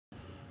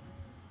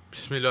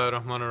Bismillah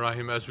ar-Rahman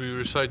ar-Rahim. As we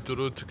recite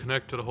durood to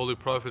connect to the Holy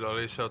Prophet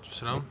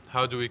ﷺ,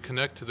 how do we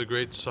connect to the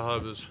great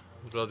Sahabas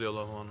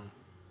radiallahu anhu?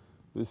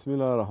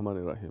 Bismillah ar-Rahman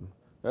ar-Rahim.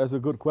 That's a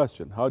good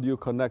question. How do you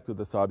connect to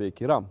the Sahaba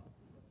Kiram?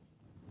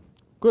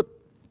 Good.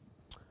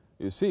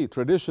 You see,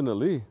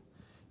 traditionally,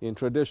 in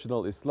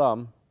traditional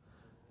Islam,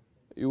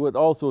 you would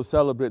also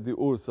celebrate the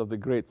Urs of the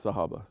great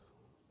Sahabas.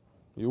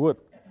 You would.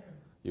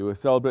 You would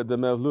celebrate the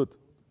Mawlud.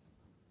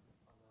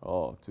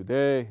 Oh,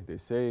 today they're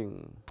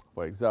saying,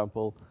 for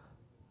example,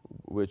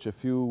 which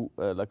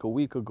like a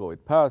week ago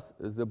it passed,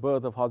 is the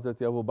birth of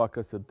Hazrat Abu Bakr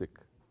Siddiq.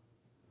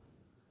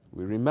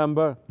 We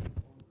remember,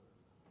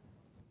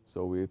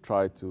 so we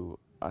try to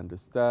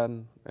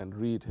understand and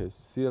read his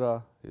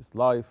seerah, his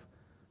life,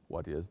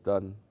 what he has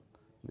done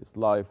in his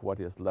life, what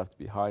he has left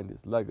behind,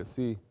 his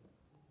legacy.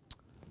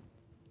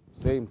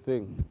 Same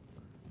thing.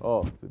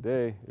 Oh,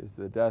 today is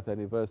the death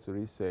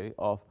anniversary, say,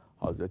 of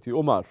Hazrat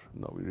Umar.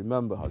 No, we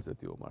remember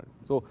Hazrat Umar.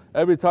 So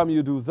every time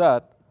you do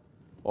that,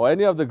 or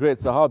any of the great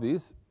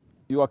Sahabis,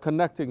 you are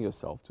connecting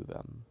yourself to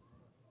them.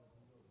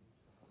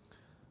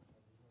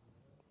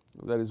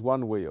 That is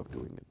one way of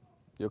doing it.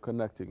 You're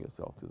connecting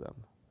yourself to them.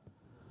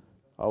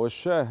 Our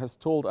Shaykh has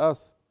told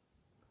us,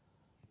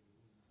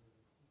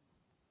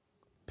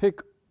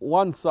 pick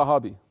one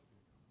Sahabi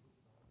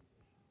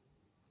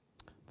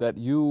that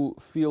you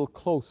feel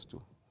close to,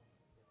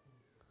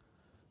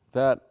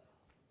 that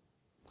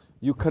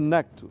you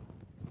connect to.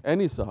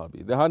 Any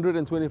Sahabi, the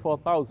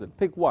 124,000,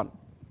 pick one.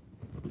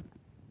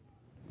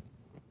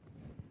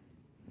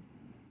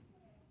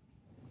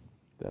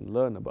 Then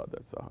learn about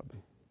that Sahabi.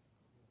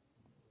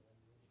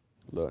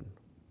 Learn.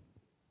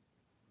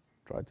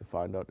 Try to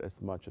find out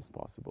as much as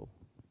possible.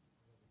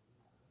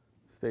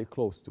 Stay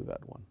close to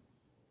that one.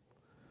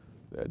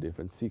 There are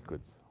different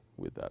secrets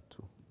with that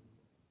too.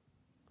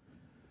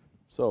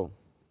 So,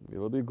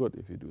 it'll be good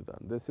if you do that.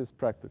 This is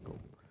practical.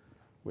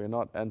 We're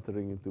not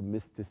entering into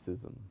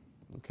mysticism,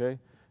 okay?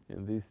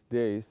 In these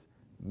days,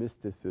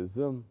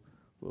 mysticism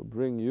will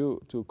bring you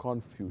to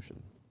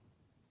confusion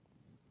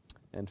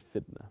and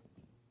fitna.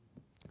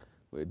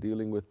 We're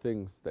dealing with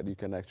things that you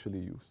can actually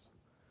use.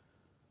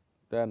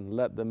 Then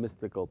let the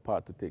mystical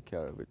part to take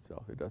care of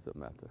itself. It doesn't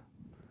matter.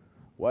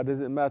 What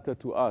does it matter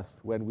to us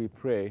when we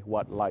pray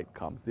what light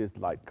comes? This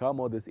light come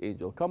or this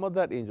angel come or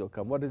that angel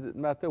come? What does it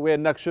matter? We're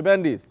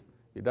Naqshbandis.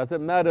 It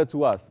doesn't matter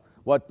to us.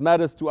 What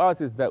matters to us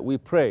is that we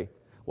pray.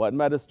 What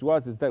matters to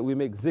us is that we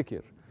make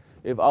zikr.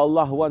 If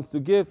Allah wants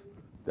to give,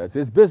 that's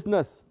His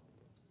business.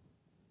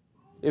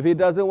 If He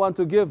doesn't want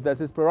to give, that's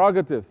His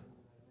prerogative.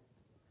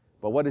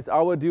 But what is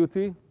our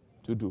duty?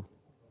 To do.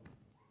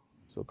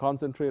 So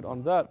concentrate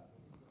on that.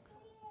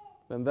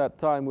 Then that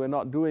time we're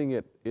not doing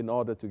it in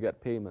order to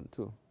get payment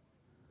too.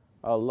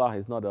 Allah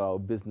is not our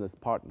business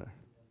partner.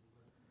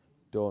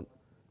 Don't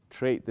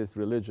trade this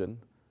religion.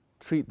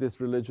 Treat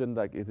this religion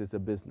like it is a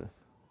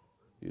business.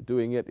 You're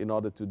doing it in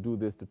order to do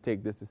this, to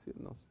take this.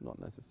 No, it's not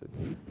necessary.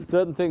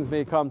 Certain things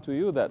may come to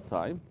you that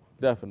time,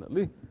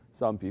 definitely.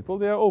 Some people,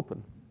 they are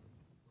open.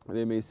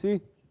 They may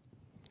see.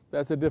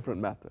 That's a different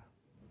matter.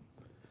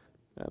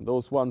 And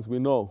those ones we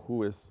know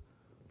who is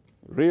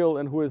real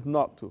and who is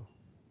not too.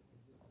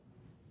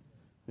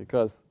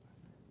 Because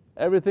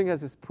everything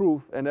has its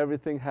proof and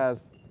everything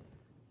has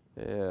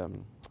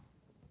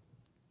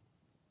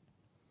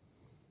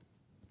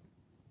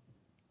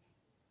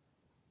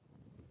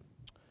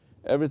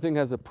everything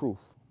has a proof.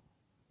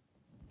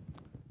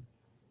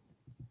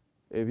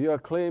 If you are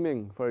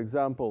claiming, for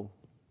example,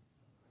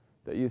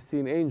 that you've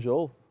seen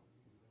angels,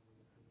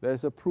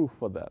 there's a proof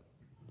for that.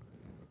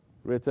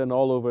 Written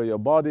all over your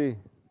body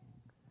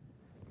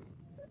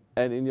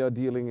and in your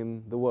dealing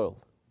in the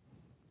world.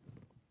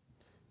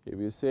 If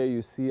you say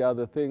you see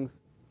other things,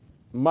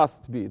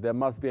 there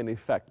must be an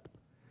effect.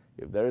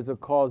 If there is a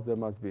cause, there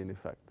must be an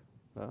effect.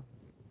 Huh?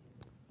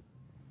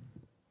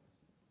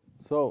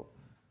 So,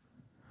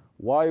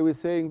 why are we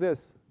saying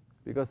this?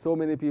 Because so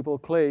many people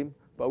claim,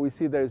 but we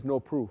see there is no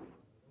proof.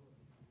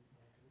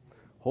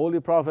 Holy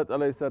Prophet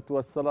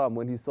ﷺ,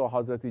 when he saw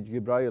Hazrat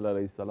Jibreel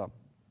ﷺ,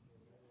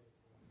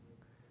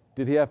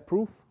 did he have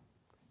proof?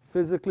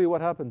 Physically, what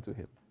happened to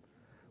him?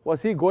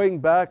 Was he going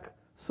back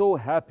so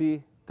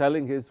happy,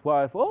 telling his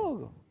wife,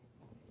 oh,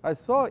 I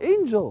saw an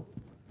angel?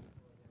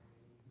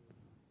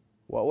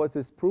 What was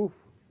his proof?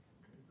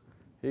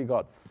 He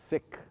got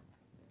sick.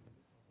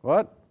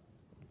 What?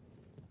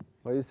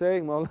 What are you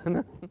saying,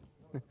 Maulana?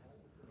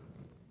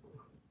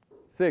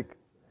 Sick.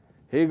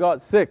 He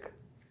got sick.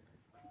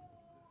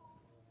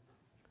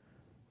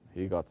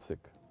 He got sick.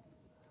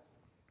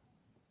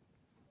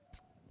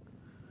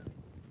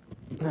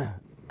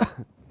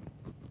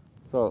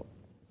 So,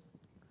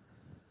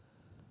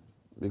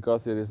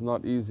 because it is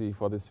not easy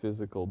for this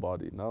physical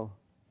body now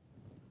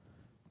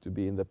to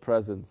be in the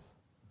presence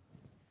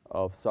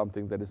of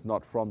something that is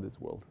not from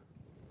this world.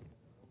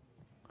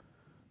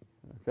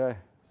 Okay,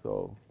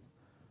 so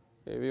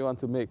if you want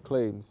to make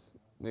claims,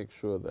 make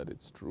sure that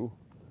it's true.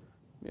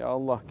 May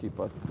Allah keep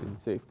us in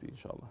safety,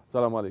 inshallah.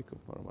 Assalamu alaikum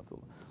wa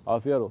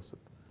rahmatullah. Afiyat olsun.